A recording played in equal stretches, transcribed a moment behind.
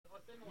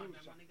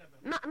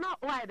no,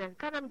 why then?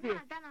 Can I be? I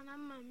don't know,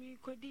 Mammy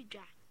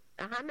Codija.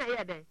 Hannah,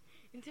 yeah, then.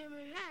 Until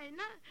me,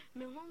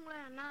 me home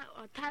where now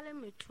or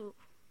telling me to.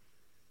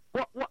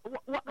 What?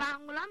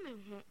 I'm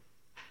home.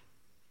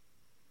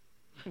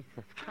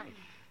 Jesus Christ.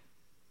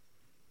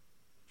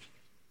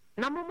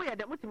 No more,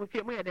 that much of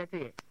you, more that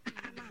day.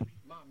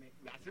 Mammy,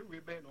 that's a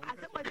ribbon. I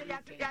said, what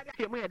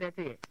you more that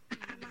day.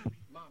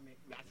 Mammy,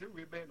 that's a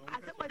ribbon. I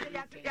said, what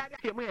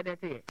you more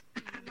that day.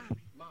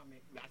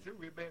 Mammy, that's a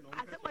ribbon.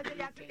 I said, what you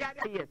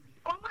yes.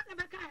 Oh, man,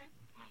 never can.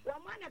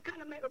 One man, I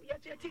can't make up your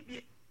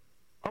TV.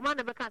 Oh, man,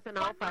 never can't send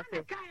out fast.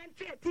 I can't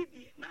see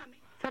TV, mammy.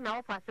 Send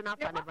out fast enough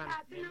for the band.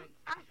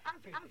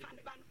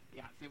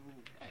 Yeah, say,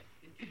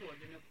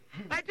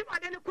 I do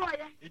not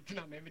inquire. it's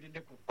not maybe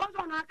the What's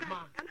on our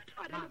car? And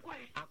I don't inquire.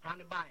 I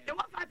can't buy it.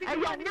 I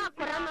am not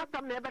for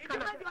another never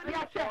can.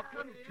 Yeah, sure.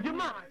 You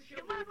must. Okay,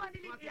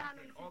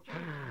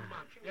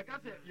 you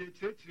can say you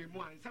church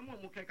more, and someone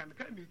who can come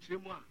you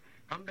more.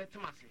 Come back to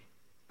Massey.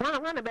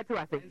 One a better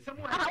I say.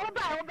 I will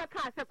buy over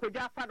cars. I could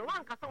just find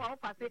one castle of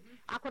us.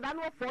 I could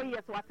not 4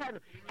 years or 10.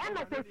 And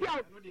I say,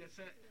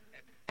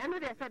 and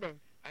they said,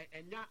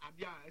 and now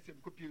Abia is a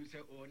copy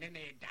or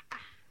Nene.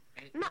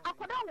 no, I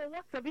could not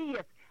work 7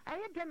 years. I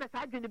had them as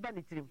I did the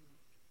banditry.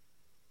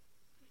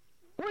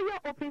 We are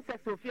open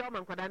sex of your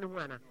man,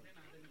 Kodanuana.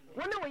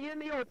 One hour you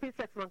know open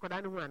sex man,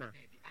 Kodanuana.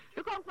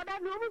 You come for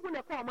that, no one going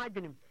to call my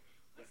dream.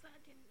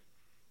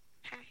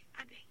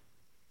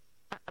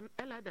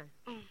 Elada.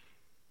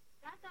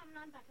 That I'm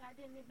not a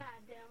didn't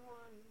bad there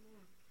one.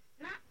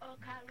 Not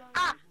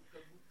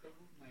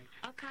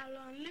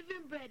Ocalon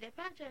living bread, the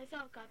patch is a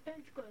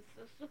Pentecost,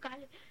 so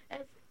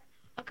as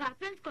a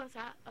Pentecost,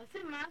 or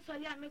some man, so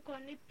I make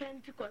only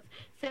Pentecost,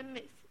 some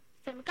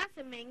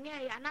cousin may,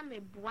 and I'm a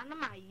one of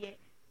my year.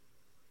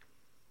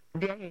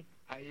 Dear,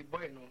 I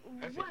boy no,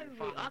 as a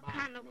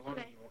kind of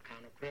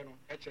cradle,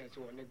 a chance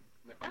to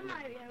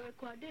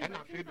recording. and I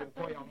feel the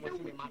boy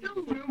almost in my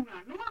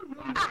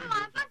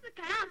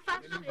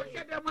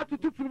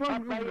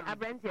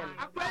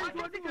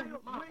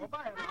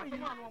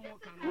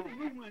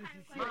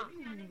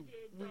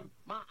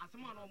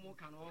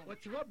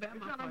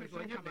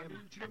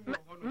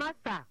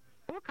Master,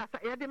 what can I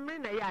didn't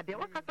mean a yard?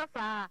 What can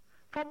I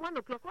from 1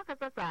 o'clock? What can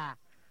I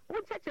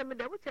won't check him,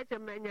 they will check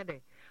him many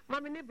day.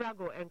 Mammy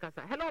Brago and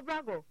Casa. Hello,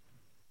 Brago.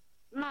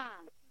 Ma,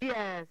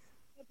 Yes.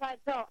 if I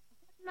thought,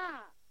 nah,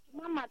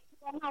 Mamma,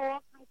 I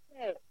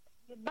say,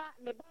 the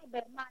Bible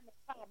man is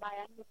far by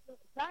and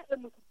that is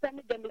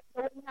sending them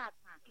so not.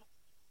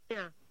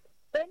 Yeah.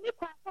 Then you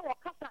can't say what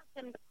Casa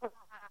and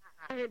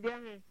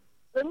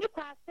when you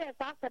can't say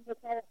after the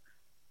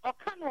or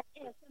cannot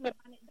answer the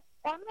money.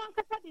 Or no one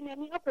can put in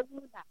any upper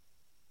mood.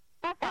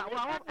 I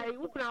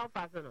would now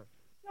pass on.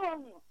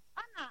 No,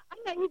 Anna,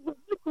 you what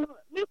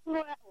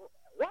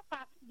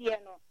past the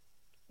no.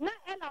 Not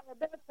Ella will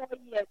be 4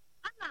 years.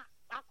 Anna,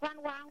 I can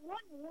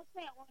one who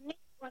say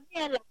on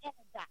Ella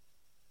Elda.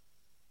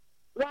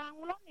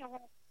 One long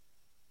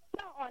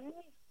so on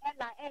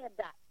Ella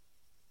Elda.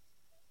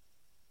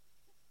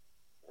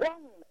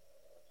 One,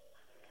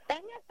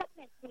 and yes,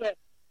 something here.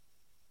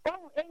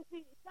 Oh, and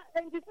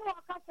you saw a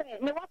cafe,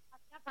 no, what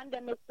happened to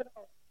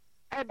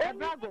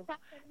Brago,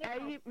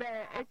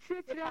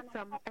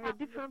 a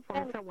different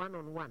from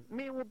one-on-one.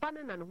 Me will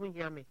bannon and who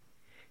hear me.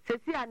 Says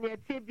here near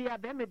Tibia,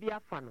 there may be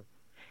a funnel.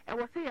 And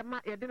was say a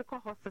didn't call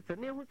hospital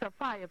near who's a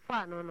fire,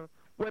 no,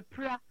 where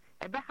prayer,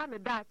 a behind a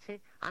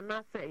dachi, and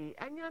not say,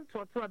 and yan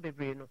to a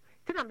bebrino.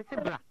 Tina Missy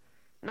Bra.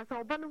 Nasa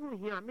Obana who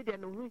hear me,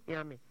 then who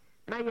hear me.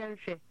 Na yan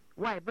she,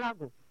 why,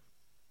 Brago?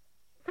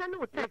 Send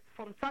no text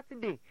from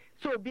Saturday,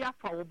 so be a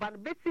foul,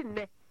 but Betsy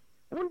ne.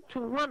 1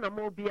 to 1 or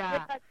more be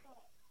a.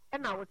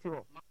 And now what you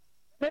want?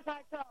 Me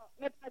buy a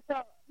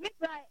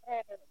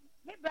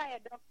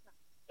doctor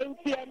in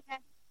Tiana.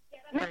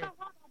 Never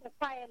want the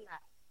fire.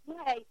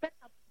 I set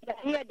up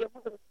here the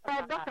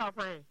doctor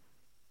fine.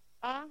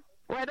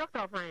 Where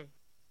doctor fine?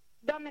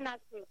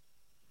 Dominance,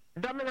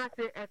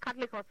 a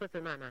Catholic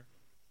hospital, Nana.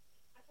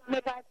 Me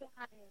buy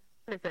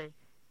Say.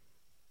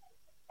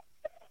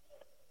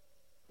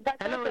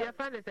 Hello, your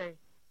friend is saying.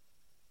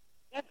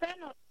 Your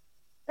friend of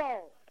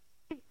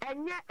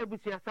and yet, a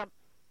bush,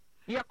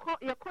 you're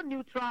called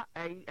neutral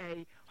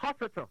a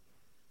hospital.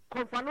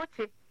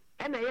 Confanoche,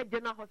 and a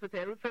general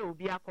hospital, refer will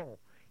be a call.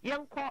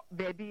 Young call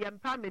baby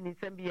and permanent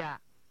Sambia.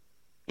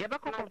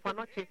 Yabako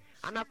Confanoche,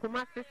 and a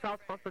Kumasi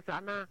South Hospital,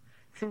 and a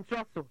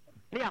Sintroso,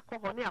 near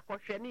Coho, near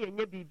Koshani, and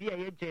ye be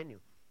a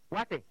genuine.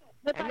 What it?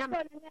 And I'm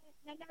inside,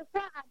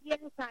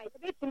 the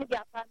bit to be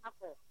a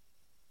pineapple.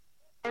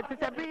 And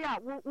it's a beer,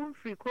 won't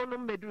free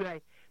column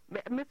medui.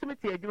 Miss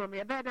Mitty, you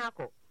may a bad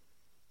apple.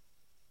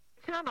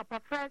 Channel for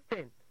first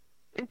thing.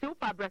 Into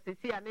Pabra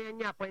see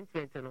an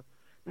appointment.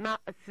 Na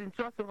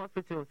Sintroso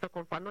Hospital,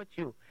 second for not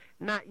you.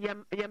 Na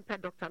yem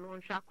doctor no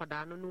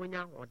shakoda no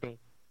nya hode.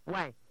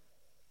 Why?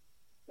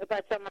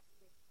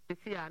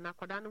 See an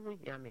akodano who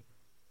hear me.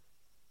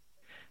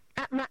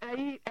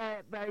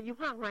 You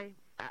have why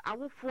I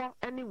will for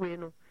anyway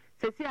no.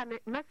 Say an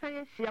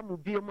message share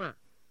mubioma.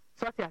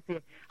 So I say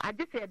I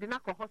just say the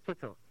Naco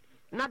Hospital.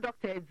 Na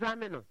doctor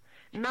examine.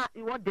 na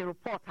what the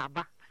report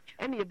aba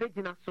and ye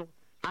begina so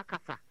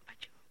akasa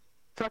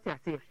so I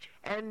say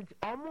and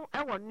almost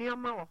ewo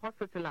nneema wo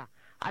hospital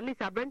at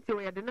least abrenti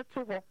we de ne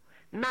to ho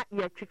na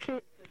ye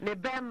twetwe ne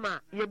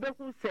bema ye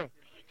behu se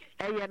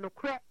eye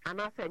nokre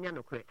anase enya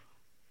nokre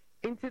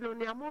nti no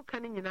ne amoka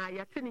ne nyina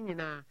ye te ne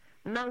nyina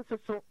nanso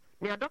so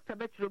ne doctor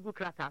betro gu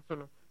krata so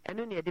no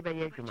eno ne de be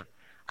ye adwuma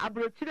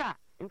abrochira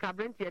nka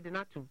abrenti ye de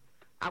natum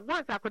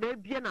agwansa akoda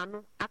bie na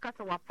no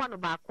akasa wafa no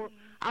baako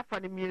afa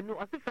ne mienu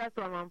o se first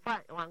one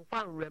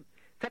wanfa nrem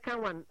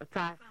second one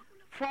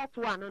fourth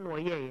one no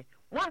ye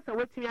once a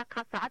wetimi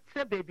akasa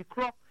atre baby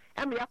crawl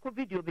em yakọ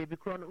video baby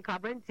crawl no nka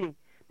abrenti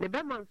ne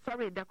be man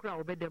sorry da kra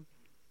obedem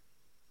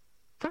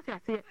so se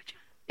ase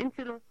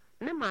nti no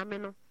ne maame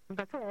no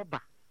mbete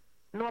oba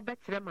na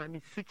obekire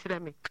maame su kire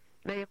me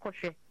na ye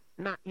kọhwe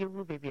na ye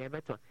hu baby e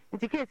beto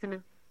nti case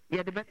no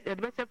ye de be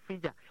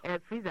freezer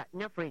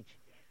nya fridge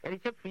ye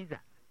de freezer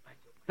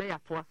na ya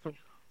to aso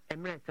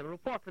emerence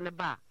report ne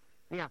ba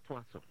na ya to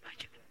aso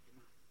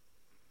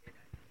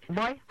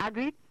boy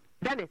agreed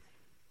Dennis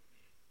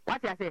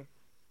what you say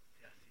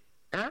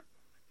huh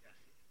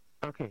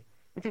okay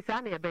nti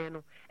saa na ye be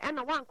no e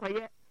na wan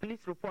kwaye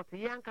police report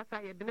ye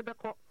ankasa ye de ne be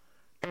ko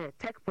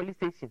tech police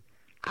station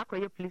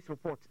akoye police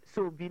report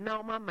so be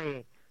now mama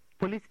ye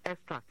police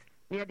extract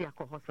near the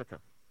hospital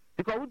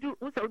because we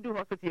do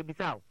hospital ye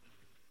bisa o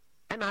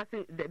and I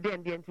say the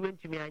nti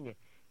wentumi anye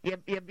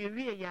ye be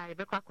wie ya ye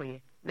be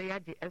kwakoye na ya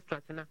di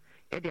extract na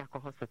ye de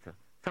akọ hospital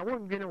so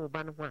won dwene wo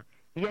ba no ho a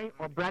ye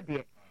obra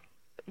de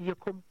ye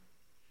kom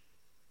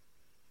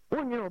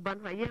won dwene wo ba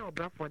no a ye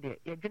obra for de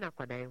ye dwene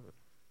akwadan ho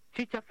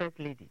future first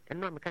lady and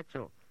no ameka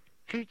chiro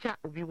future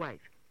obi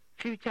wife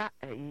future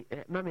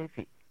mama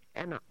efi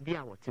and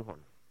dia what ho no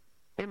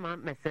e ma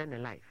mese ne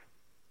life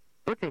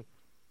ote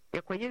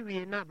ye kwaye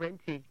wie na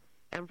brenti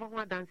emfo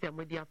ho dance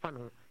amodi afa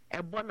no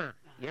ebo na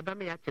ye ba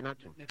me ya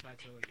chenatu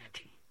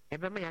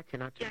ebe me ya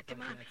chenatu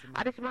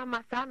adesima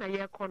masa na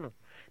ye kono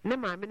ne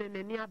maame ne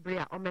nani abre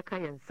a omeka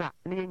yensa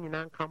ne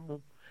nyina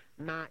nkambo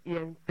na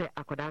yense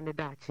akoda ne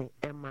daachi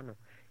emma no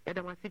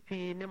yeda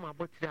masipi ne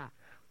mabotira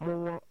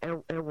mo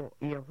ewo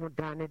ye ho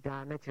da ne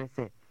da na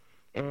kyerese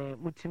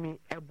mutumi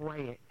eboa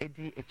ye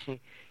edi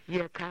echi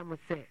ye kai mo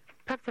se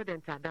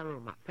president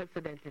adaroma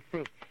president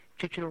say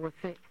twitwiro wo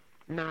se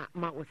na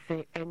ma wo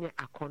se enye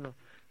akono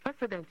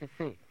president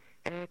say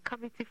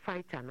cavity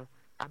fighter no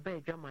aba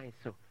adwaman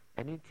so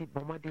eniti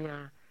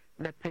bomadia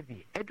na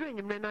pebi edro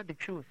enyimre na de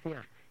twu se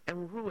a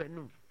enhuru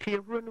wanum tie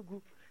huru no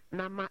gu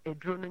na ma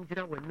edro no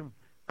ngira wanum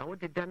na wo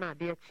de da na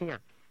ade echi a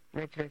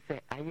na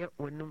kyerese aye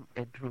wanum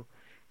edro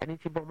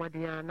eniti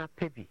bomadia na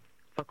pebi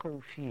faka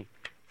ofie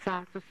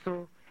sa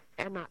so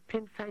ena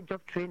pinside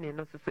job training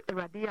no so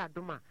erade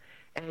adoma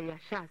ya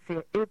sha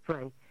se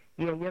April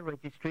ye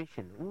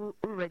registration who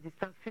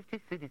register 50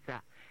 cities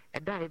a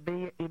eda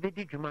ebe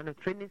di dwuma no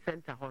training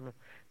center hono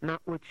na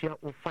otua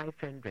o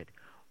 500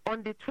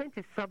 on the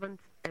 27th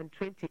and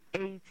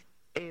 28th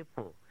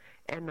April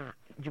ena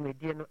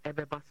dwumadie no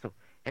ebeba so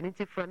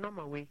eniti for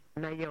normal way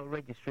na ye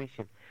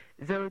registration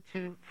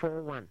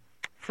 0241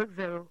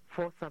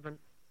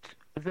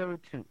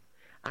 604702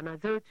 and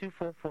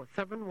 0244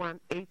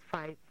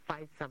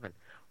 718557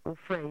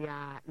 ufre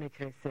ya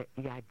netrese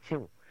ya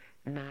jiw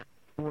na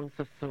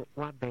wonsoso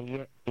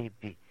wabeye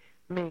ebi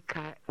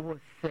meka wo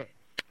se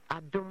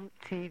Adom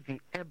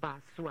TV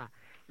eba so a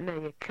na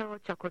ye Carol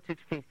Chocolate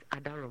Paste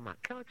adaroma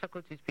Carol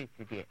Chocolate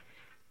Paste de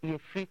ye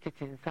free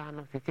titinsa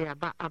no se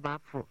aba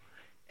afro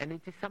and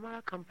it is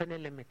Samara Company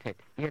Limited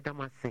ye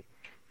damase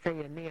say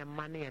ye ne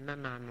mane ye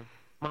nanano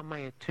mama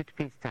ye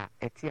toothpaste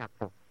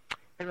etiapo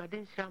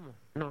erade nshamo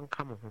no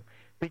nka mo ho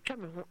betwa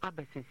me ho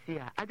abasisi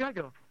a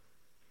ajojo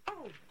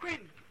oh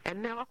queen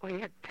and now I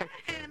had test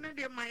and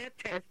the my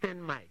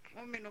testing mic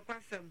o me no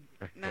kwasam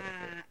na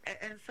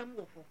ensam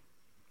wo ho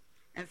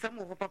ensam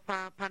wo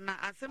papa na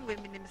asem we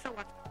minim se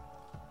what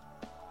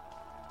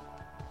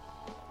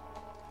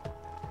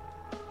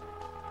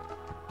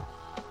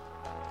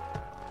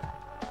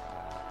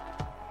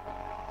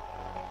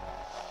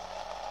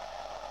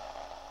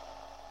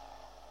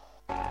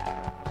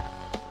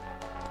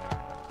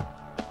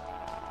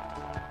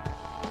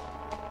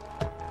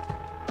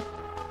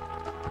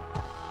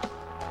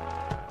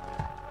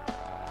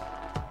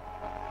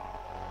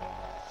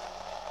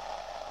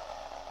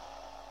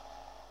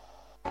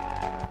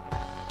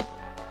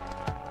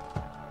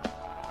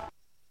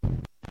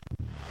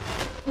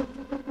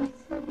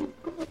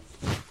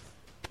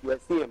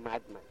A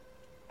madman.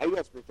 Are you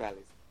a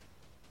spiritualist?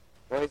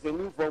 Or is it a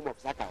new form of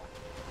Sakawa?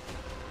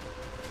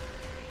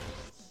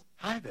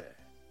 Hi there.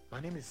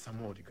 My name is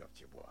Samuel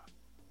Digabjibwa,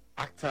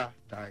 actor,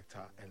 director,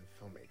 and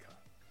filmmaker.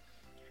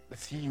 The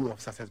CEO of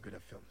Success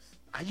Greater Films.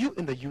 Are you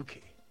in the UK?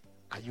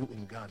 Are you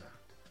in Ghana?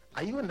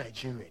 Are you a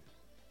Nigerian?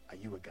 Are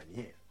you a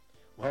Ghanaian?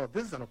 Well,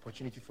 this is an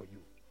opportunity for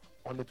you.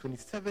 On the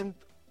 27th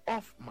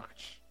of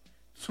March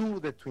to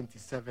the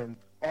 27th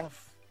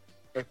of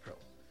April,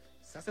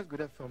 Success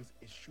Greater Films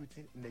is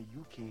shooting in the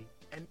UK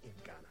and in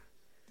Ghana.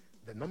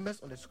 The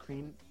numbers on the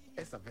screen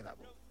is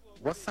available.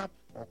 WhatsApp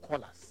or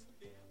call us.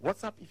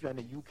 WhatsApp if you're in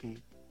the UK,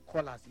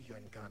 call us if you're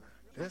in Ghana.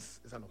 This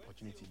is an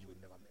opportunity you will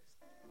never miss.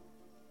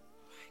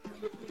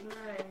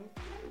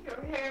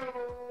 Your hair,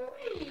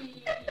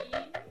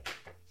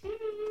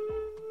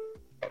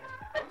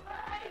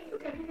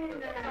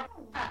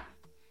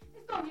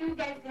 it's not you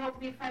guys to help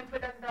me find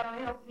products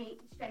that'll help me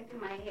strengthen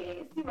my hair.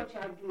 See what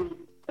you're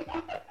doing.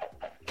 How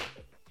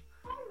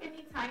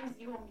many times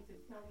do you want me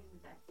to tell you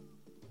that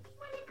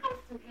when it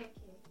comes to hair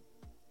care,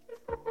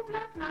 it's Coco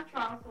Black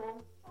Natural,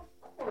 so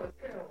of course,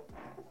 girl.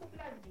 Coco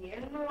Black, dear,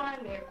 no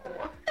one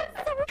ever.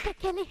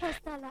 Kelly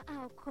hairstyle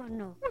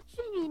kono.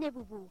 Uchi ne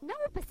bubu. Na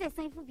upese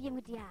sign for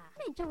biemu dia.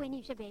 Enjoy when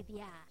you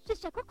baby.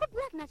 Shisha Coco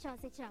Black Natural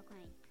se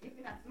chakwan.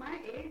 Even at my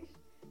age,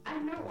 I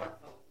know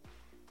what's up.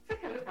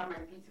 Take a look at my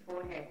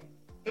beautiful hair.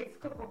 It's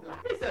Coco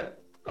Black. Listen,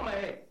 look at my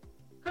hair.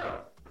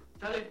 Girl,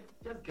 Charlie,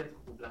 just get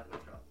Coco Black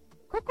Natural.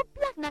 Coco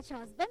Black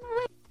Naturals, be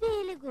my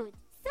really good.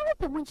 So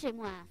upe munche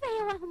mwa.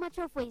 Faye wa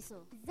humacho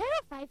foiso.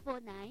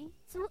 0549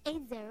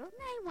 280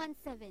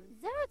 917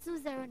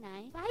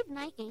 0209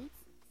 598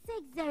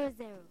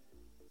 600.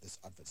 This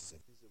advert is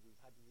We've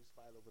had news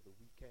file over the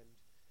weekend,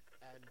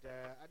 and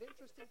an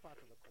interesting part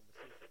of the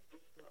conversation.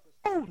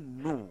 Oh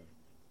no,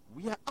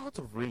 we are out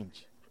of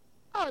range.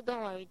 Oh,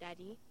 don't worry,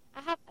 Daddy.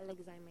 I have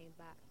Alexa in my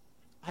bag.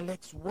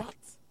 Alex, what?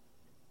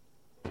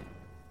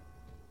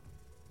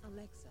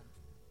 Alexa,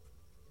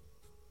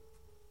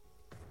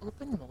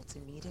 open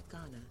Multimedia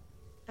Ghana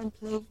and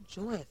play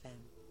Joy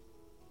FM.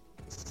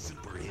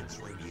 Super Hits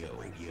Radio.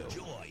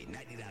 Joy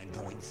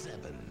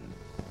 99.7.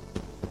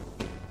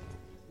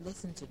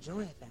 Listen to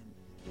Joy FM,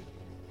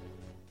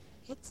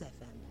 Hits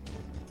FM,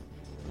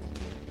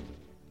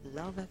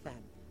 Love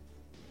FM,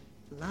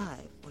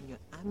 live on your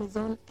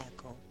Amazon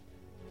Echo.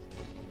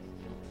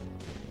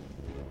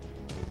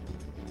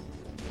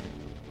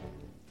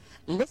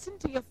 Listen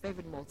to your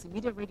favorite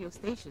multimedia radio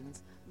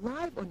stations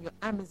live on your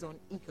Amazon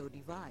Echo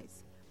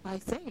device by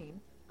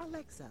saying,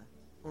 Alexa,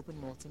 open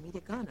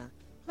Multimedia Ghana,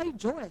 play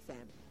Joy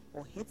FM,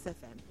 or Hits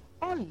FM,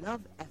 or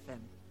Love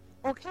FM.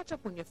 Or catch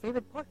up on your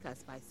favorite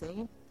podcast by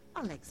saying,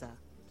 Alexa,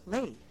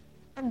 play,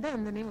 and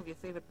then the name of your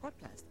favorite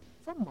podcast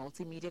from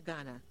Multimedia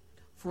Ghana.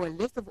 For a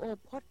list of all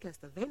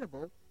podcasts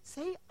available,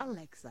 say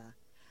Alexa.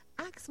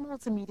 Ask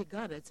Multimedia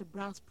Ghana to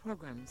browse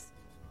programs.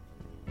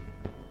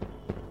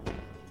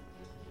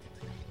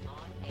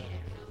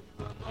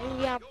 And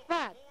we are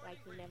back like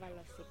we never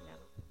lost signal.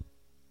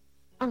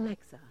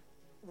 Alexa,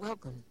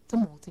 welcome to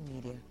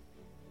Multimedia.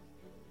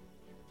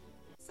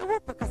 So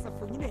what podcast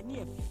for you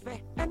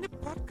any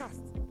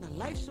podcast na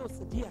live shows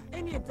dia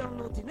any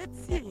download the net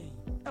see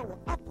our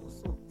Apple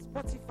so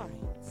Spotify,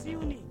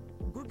 TuneIn,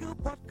 Google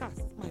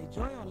Podcasts, My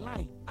Joy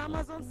Online,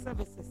 Amazon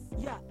Services,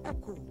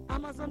 Echo,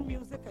 Amazon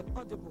Music and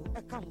Audible,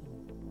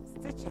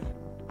 Stitcher,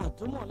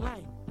 Adom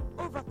Online,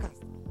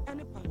 Overcast,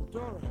 and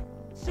Pandora.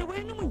 She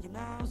went in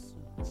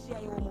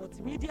share your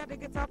multimedia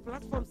digital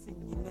platforms in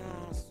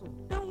so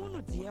don't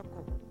want to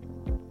Echo.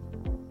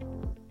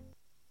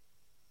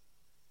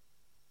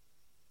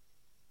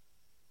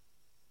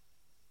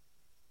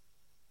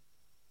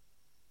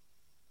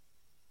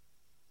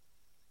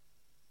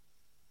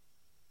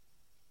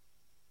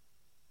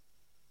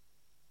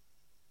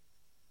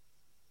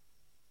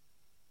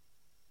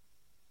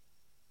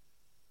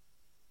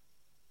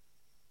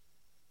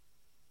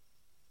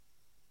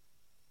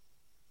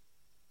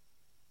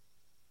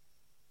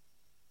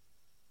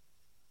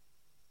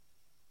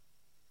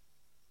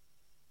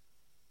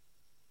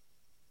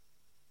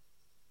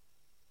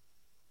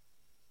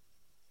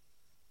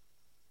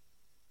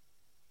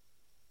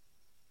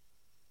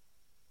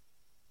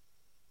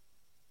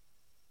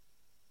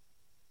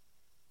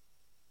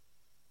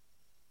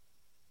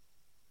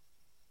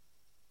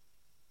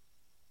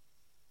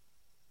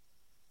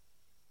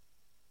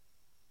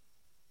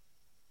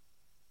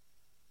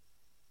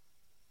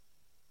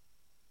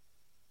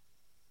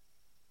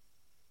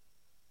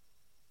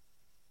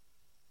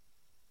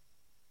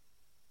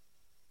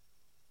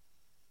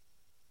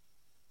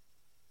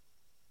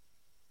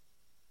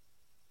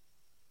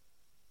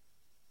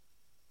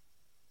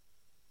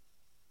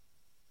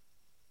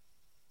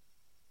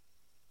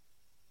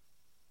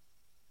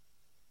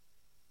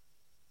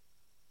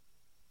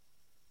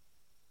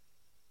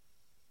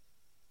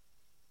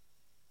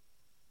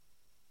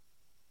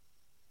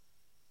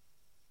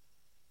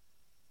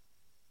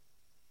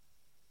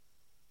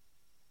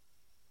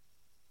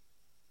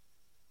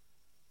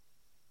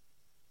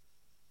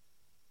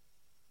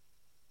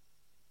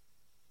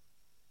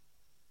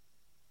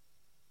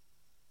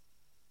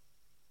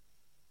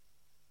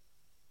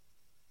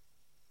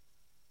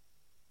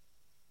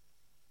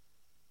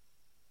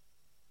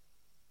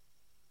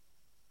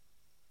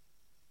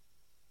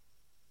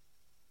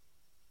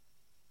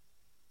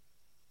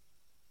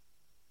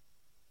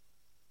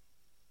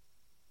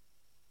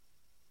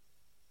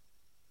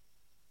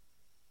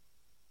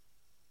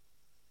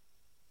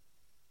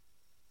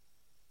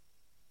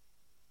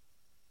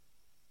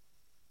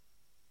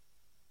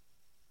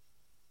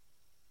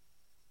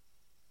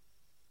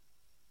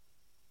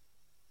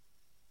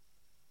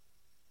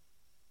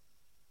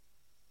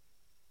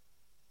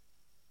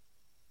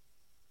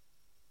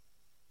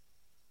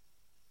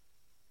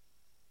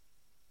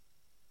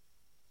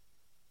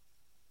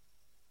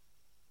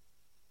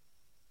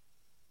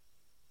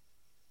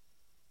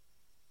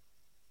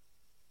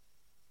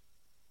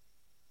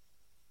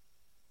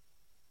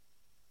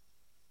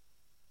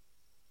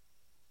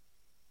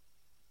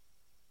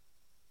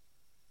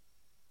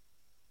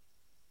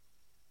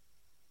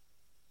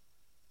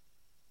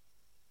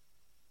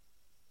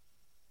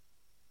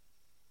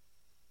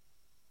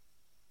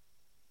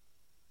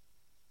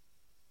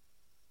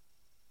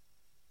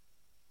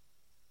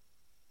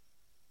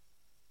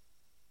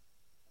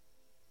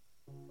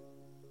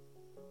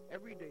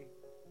 every day,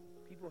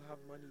 people have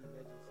money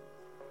emergencies.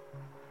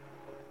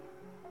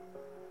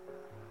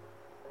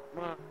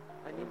 Ma,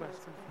 I need my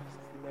school fees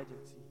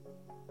emergency.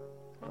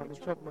 I'm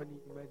chop money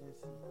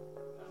emergency.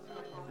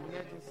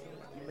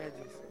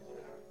 Emergency.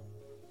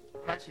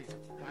 Patchy,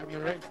 I'm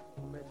your rent.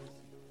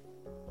 Emergency.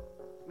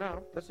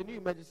 Now, there's a new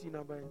emergency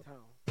number in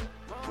town.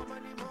 More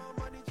money,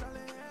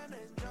 challenge and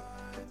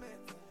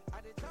enjoyment.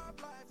 At the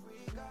top life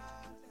we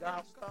got.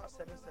 Dial star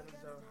 770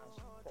 hash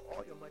for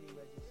all your money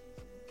emergencies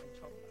and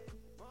chop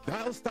life.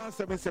 Dial star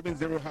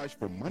 770 hash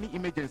for money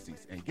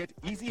emergencies and get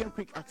easy and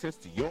quick access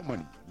to your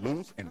money,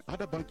 loans, and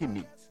other banking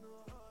needs.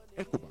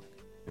 EcoBank,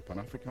 the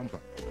Pan-African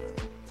Bank.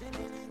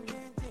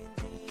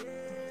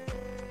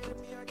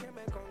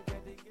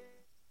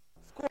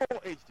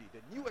 Score HD,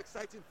 the new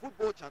exciting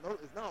football channel,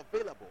 is now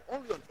available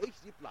only on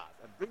HD Plus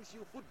and brings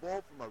you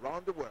football from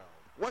around the world.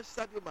 Watch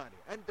Sadio Mane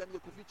and Daniel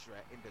Kufitre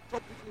in the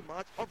top weekly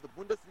match of the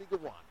Bundesliga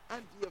 1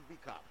 and DFB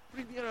Cup,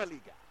 Primera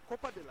Liga,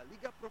 Copa de la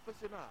Liga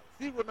Profesional,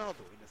 see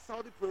Ronaldo in the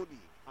Saudi Pro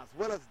League, as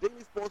well as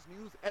daily sports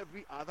news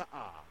every other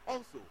hour.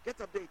 Also, get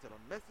updated on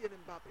Messi and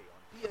Mbappe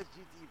on PSG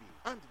TV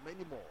and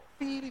many more.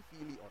 Feely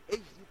on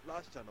HD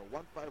Plus channel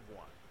 151.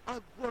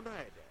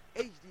 Agronaide,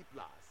 HD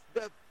Plus,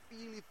 the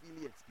Feely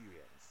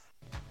experience.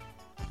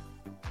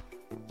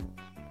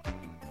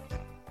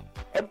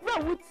 Ebra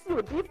wutsi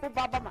odifo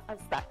baba ma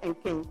asa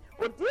enken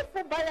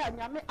odifo baya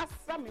nyame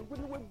asa me gu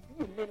ne wadi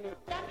nene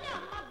nyame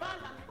amma ba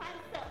na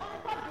fanse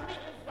onko dumi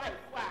Israel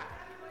wa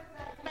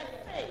me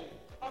say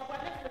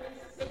obone for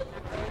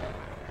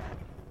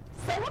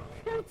se what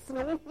counts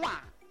no ho a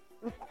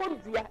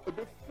nkondua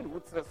ebe firi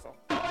wotre so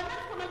obone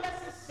for me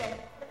se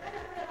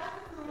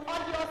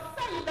odi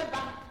osai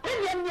beba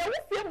ele ne wo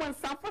fie mo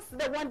nsanfo se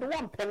de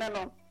one pene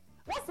no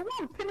what's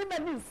one pene na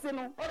ni nsi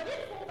no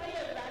odifo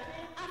baya Israel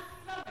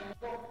asa me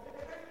go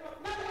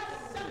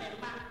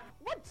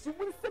you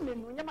will send me,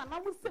 Yama, I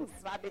will sing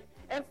Srabe,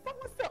 and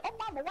someone say, oh,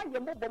 Mamma, why you're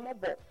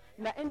mobile,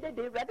 now end the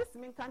day, ready to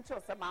mean country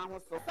or some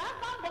hours. So,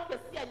 I'm not going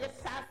to see a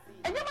yes,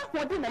 and you must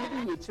want to be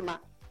Chima,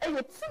 and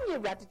you're 2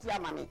 years ready to your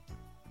money.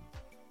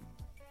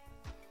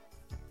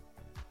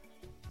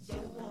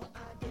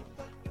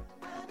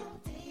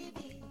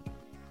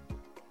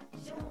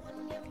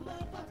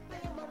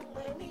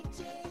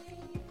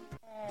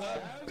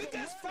 The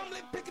biggest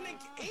family picnic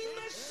in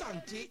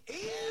Ashanti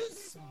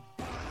is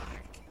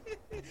back.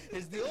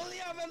 It's the only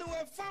avenue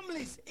where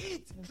families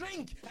eat,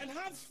 drink, and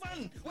have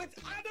fun with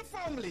other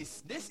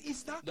families. This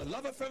Easter, the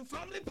Love FM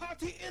family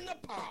party in the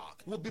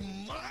park will be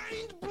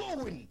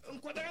mind-blowing.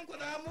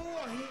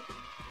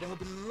 There will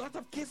be a lot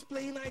of kids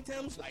playing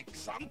items like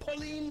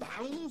trampoline,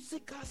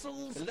 bouncy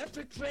castles,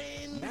 electric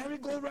train,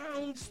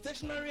 merry-go-round,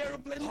 stationary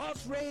aeroplane,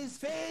 horse race,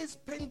 face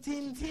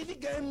painting, TV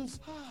games.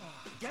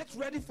 Get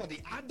ready for the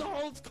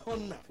adult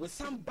corner with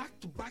some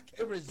back-to-back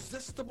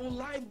irresistible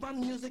live band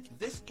music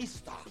this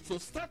Easter. So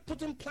start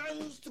putting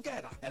plans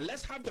together and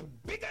let's have the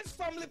biggest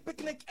family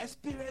picnic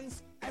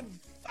experience ever.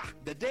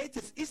 The date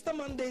is Easter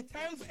Monday,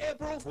 10th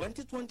April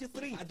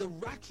 2023 at the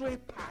Rattray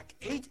Park,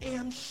 8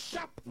 a.m.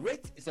 sharp.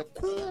 Rate is a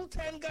cool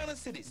 10 Ghana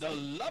cedis. The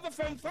Love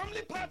FM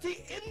family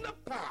party in the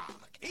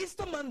park.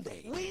 Easter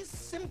Monday. We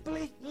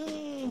simply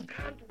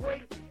can't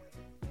wait.